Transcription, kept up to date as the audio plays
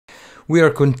We are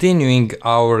continuing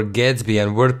our Gatsby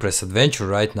and WordPress adventure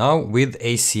right now with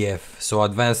ACF, so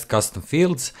Advanced Custom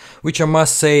Fields, which I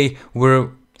must say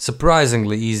were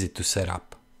surprisingly easy to set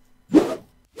up.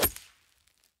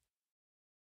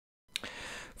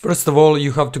 First of all,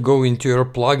 you have to go into your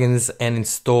plugins and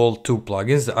install two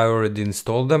plugins. I already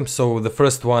installed them. So the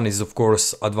first one is of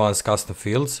course Advanced Custom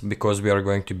Fields, because we are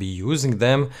going to be using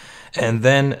them. And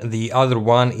then the other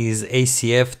one is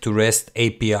ACF to REST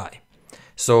API.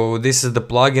 So this is the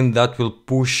plugin that will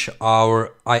push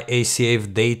our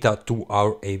ACF data to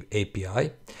our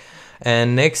API.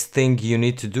 And next thing you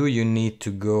need to do, you need to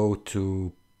go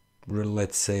to,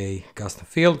 let's say, custom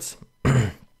fields,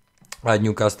 add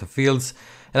new custom fields.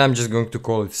 And I'm just going to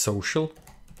call it social,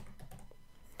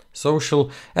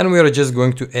 and we are just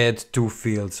going to add two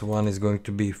fields. One is going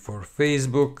to be for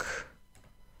Facebook,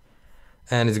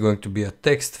 and it's going to be a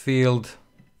text field,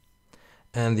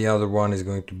 and the other one is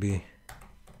going to be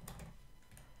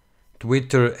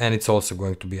Twitter, and it's also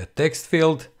going to be a text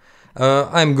field.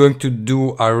 I'm going to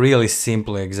do a really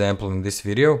simple example in this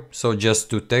video, so just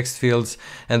two text fields,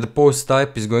 and the post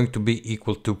type is going to be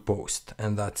equal to post,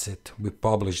 and that's it. We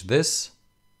publish this.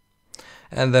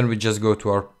 And then we just go to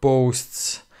our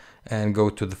posts and go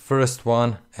to the first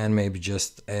one and maybe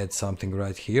just add something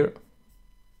right here.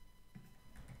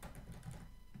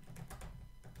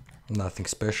 Nothing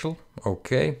special.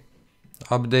 Okay.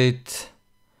 Update.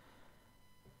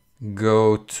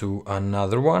 Go to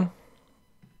another one.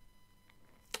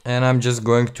 And I'm just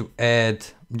going to add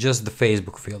just the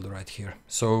Facebook field right here.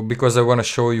 So because I want to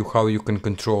show you how you can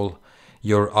control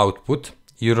your output.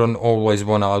 You don't always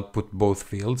want to output both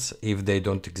fields if they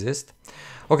don't exist.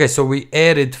 Okay, so we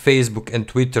added Facebook and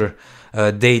Twitter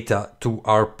data to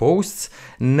our posts.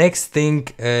 Next thing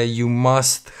you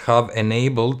must have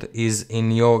enabled is in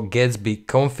your Gatsby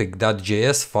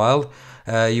config.js file,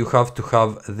 you have to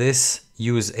have this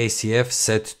use ACF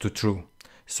set to true.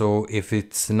 So if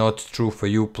it's not true for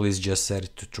you, please just set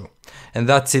it to true. And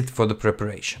that's it for the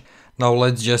preparation. Now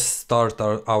let's just start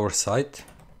our site.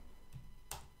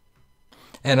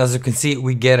 And as you can see,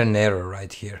 we get an error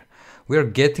right here. We are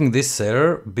getting this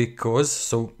error because,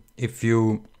 so if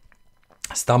you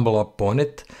stumble upon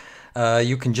it,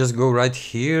 you can just go right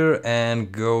here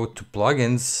and go to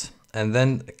plugins and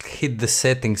then hit the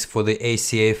settings for the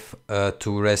ACF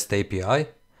to REST API,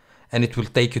 and it will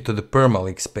take you to the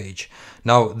permalinks page.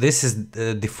 Now this is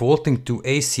defaulting to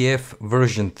ACF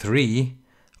version 3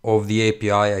 of the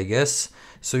API, I guess.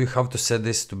 So you have to set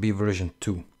this to be version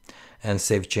 2 and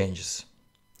save changes.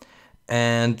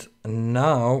 And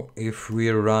now if we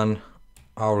run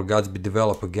our Gatsby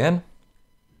develop again,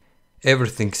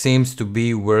 everything seems to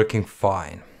be working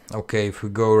fine. Okay, if we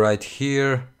go right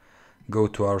here, go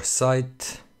to our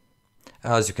site,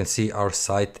 as you can see, our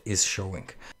site is showing.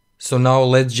 So now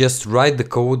let's just write the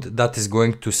code that is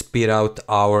going to spit out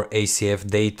our ACF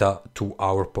data to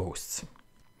our posts.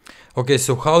 Okay,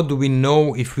 so how do we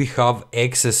know if we have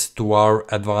access to our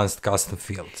advanced custom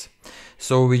fields?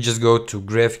 So we just go to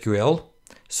GraphQL,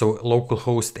 so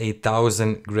localhost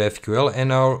 8000 GraphQL,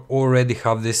 and I already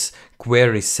have this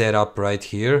query set up right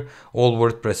here, all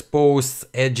WordPress posts,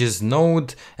 edges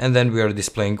node, and then we are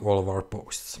displaying all of our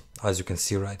posts, as you can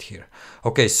see right here.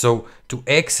 Okay, so to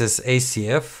access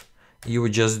ACF, you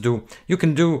would just do, you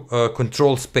can do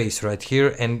control space right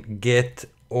here and get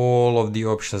all of the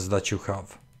options that you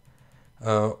have.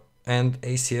 And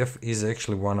ACF is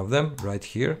actually one of them right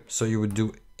here. So you would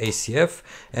do ACF,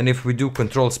 and if we do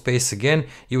control space again,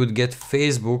 you would get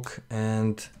Facebook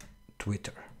and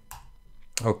Twitter.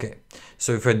 Okay,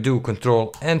 so if I do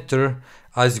control enter,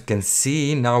 as you can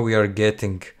see, now we are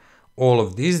getting all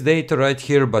of these data right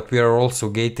here, but we are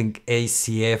also getting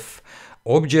ACF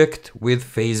object with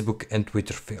Facebook and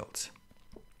Twitter fields.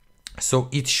 So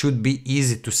it should be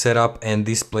easy to set up and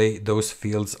display those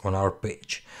fields on our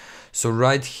page. So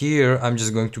right here, I'm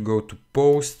just going to go to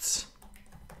posts,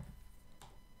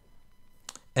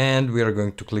 and we are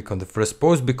going to click on the first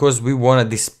post because we want to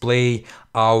display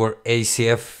our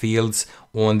ACF fields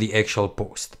on the actual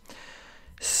post.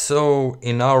 So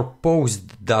in our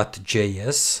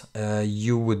post.js,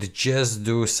 you would just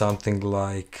do something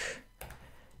like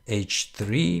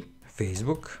h3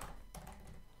 Facebook,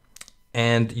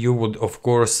 and you would of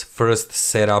course first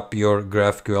set up your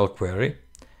GraphQL query,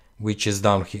 which is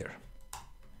down here.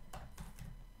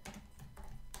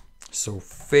 So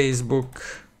Facebook,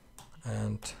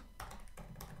 and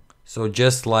so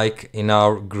just like in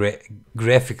our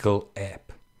graphical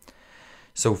app.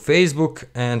 So Facebook,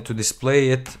 and to display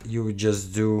it, you would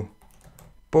just do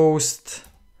post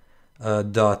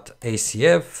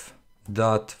 .acf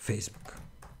 .facebook.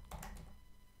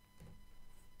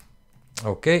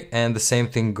 Okay, and the same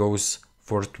thing goes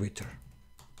for Twitter.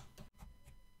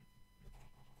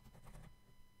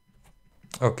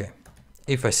 Okay,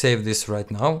 if I save this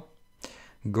right now,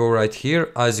 go right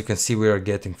here, as you can see we are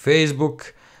getting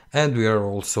Facebook and we are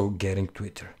also getting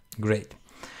Twitter. Great.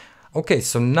 Okay,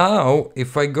 so now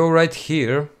if I go right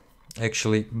here,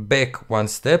 actually back one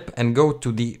step and go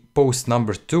to the post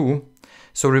number 2.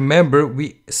 So remember,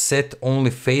 we set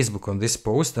only Facebook on this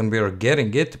post and we are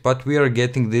getting it, but we are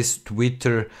getting this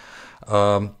Twitter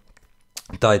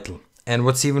title. And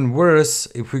what's even worse,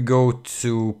 if we go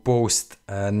to post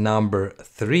number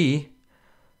 3,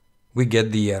 we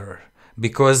get the error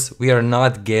because we are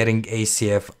not getting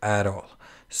ACF at all.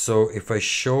 So if I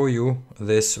show you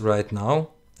this right now,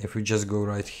 if we just go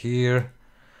right here,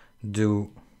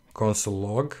 do console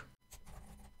log.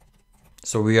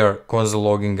 So we are console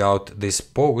logging out this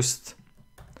post,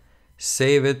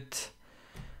 save it,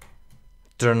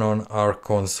 turn on our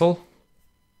console.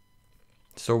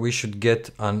 So we should get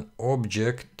an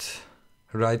object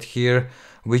right here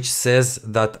which says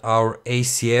that our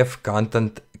ACF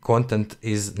content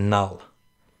is null.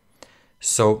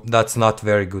 So that's not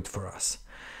very good for us.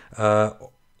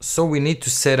 So we need to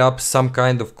set up some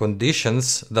kind of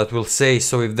conditions that will say,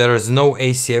 so if there is no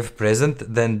ACF present,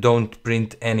 then don't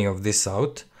print any of this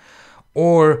out.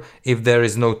 Or if there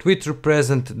is no Twitter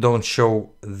present, don't show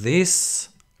this.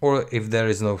 Or if there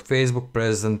is no Facebook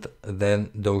present, then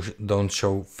don't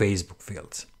show Facebook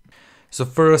fields. So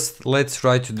first, let's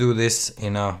try to do this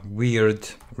in a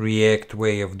weird React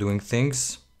way of doing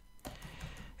things.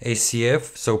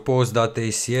 ACF, so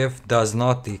post.acf does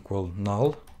not equal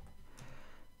null.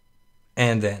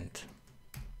 And end.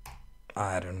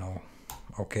 I don't know.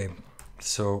 Okay,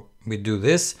 so we do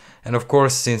this. And of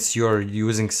course, since you're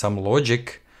using some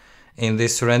logic in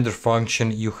this render function,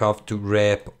 you have to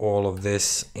wrap all of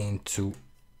this into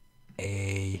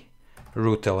a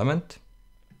root element.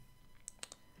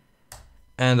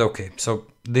 And okay, so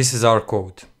this is our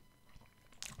code.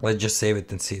 Let's just save it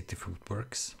and see it if it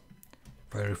works.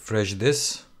 If I refresh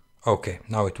this, okay,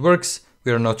 now it works.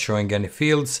 We are not showing any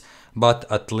fields, but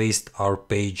at least our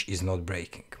page is not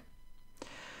breaking.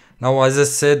 Now, as I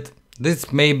said,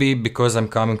 this may be because I'm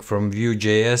coming from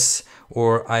Vue.js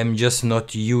or I'm just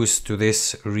not used to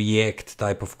this React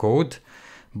type of code,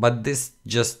 but this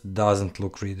just doesn't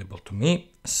look readable to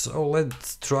me. So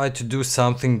let's try to do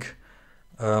something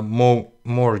more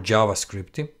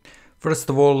JavaScripty. First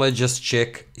of all, let's just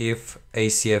check if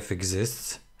ACF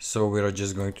exists. So we are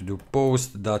just going to do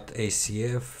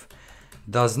post.acf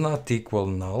does not equal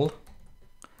null,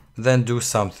 then do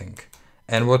something.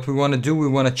 And what we want to do, we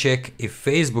want to check if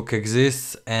Facebook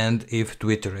exists and if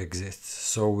Twitter exists.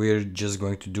 So we're just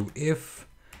going to do if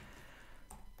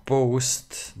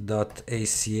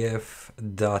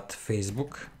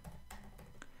post.acf.facebook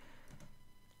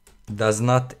does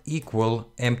not equal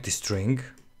empty string,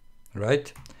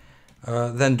 right?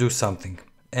 Then do something.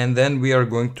 And then we are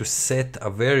going to set a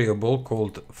variable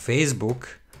called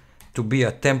Facebook to be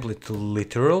a template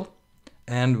literal,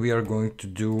 and we are going to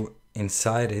do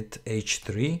inside it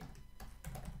h3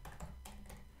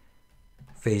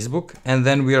 Facebook, and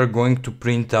then we are going to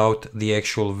print out the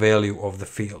actual value of the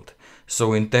field.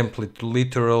 So in template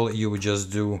literal, you would just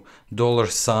do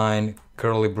 $,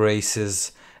 curly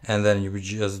braces, and then you would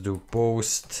just do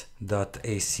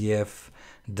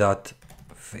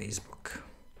post.acf.facebook.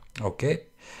 Okay,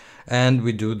 and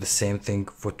we do the same thing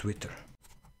for Twitter.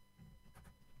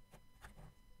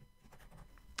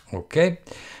 Okay,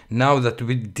 now that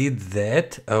we did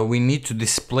that, we need to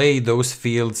display those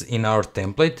fields in our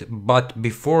template, but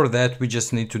before that we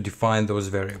just need to define those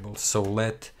variables. So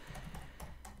let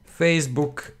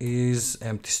Facebook is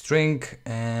empty string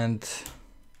and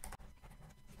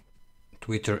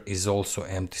Twitter is also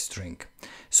empty string.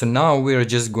 So now we are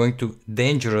just going to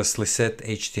dangerously set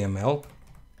HTML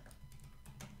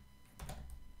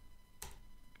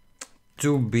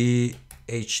to be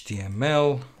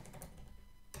HTML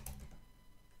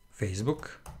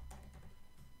Facebook,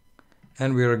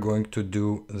 and we are going to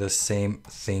do the same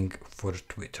thing for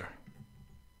Twitter.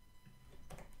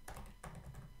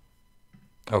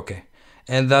 Okay,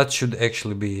 and that should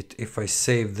actually be it. If I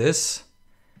save this,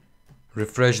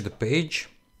 refresh the page,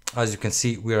 as you can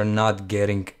see, we are not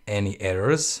getting any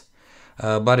errors.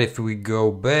 But if we go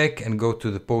back and go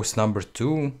to the post number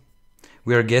 2,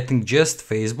 we are getting just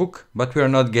Facebook, but we are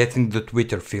not getting the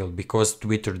Twitter field because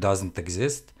Twitter doesn't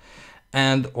exist.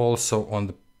 And also on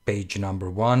the page number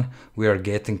 1, we are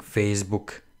getting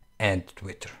Facebook and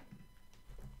Twitter.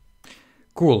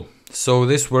 Cool, so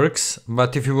this works,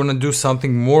 but if you want to do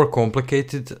something more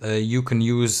complicated, you can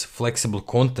use flexible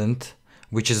content,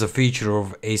 which is a feature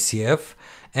of ACF,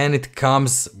 and it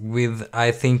comes with,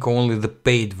 I think, only the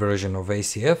paid version of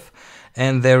ACF.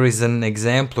 And there is an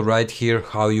example right here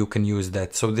how you can use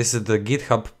that. So this is the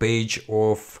GitHub page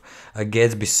of a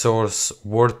Gatsby source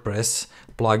WordPress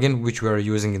plugin, which we are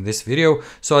using in this video.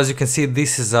 So as you can see,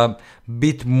 this is a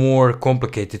bit more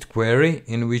complicated query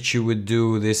in which you would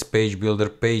do this page builder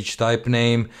page type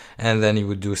name, and then you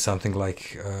would do something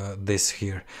like this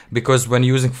here. Because when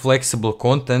using flexible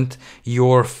content,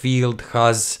 your field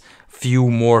has few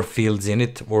more fields in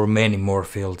it, or many more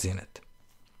fields in it.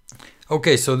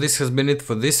 Okay, so this has been it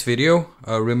for this video.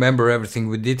 Remember, everything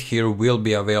we did here will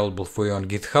be available for you on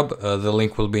GitHub. The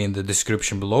link will be in the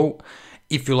description below.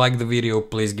 If you like the video,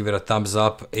 please give it a thumbs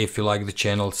up. If you like the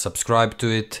channel, subscribe to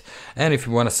it. And if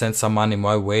you want to send some money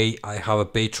my way, I have a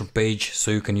Patreon page,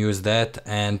 so you can use that.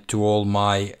 And to all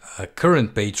my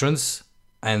current patrons,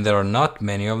 and there are not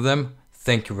many of them,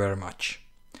 thank you very much.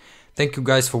 Thank you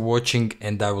guys for watching,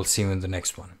 and I will see you in the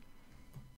next one.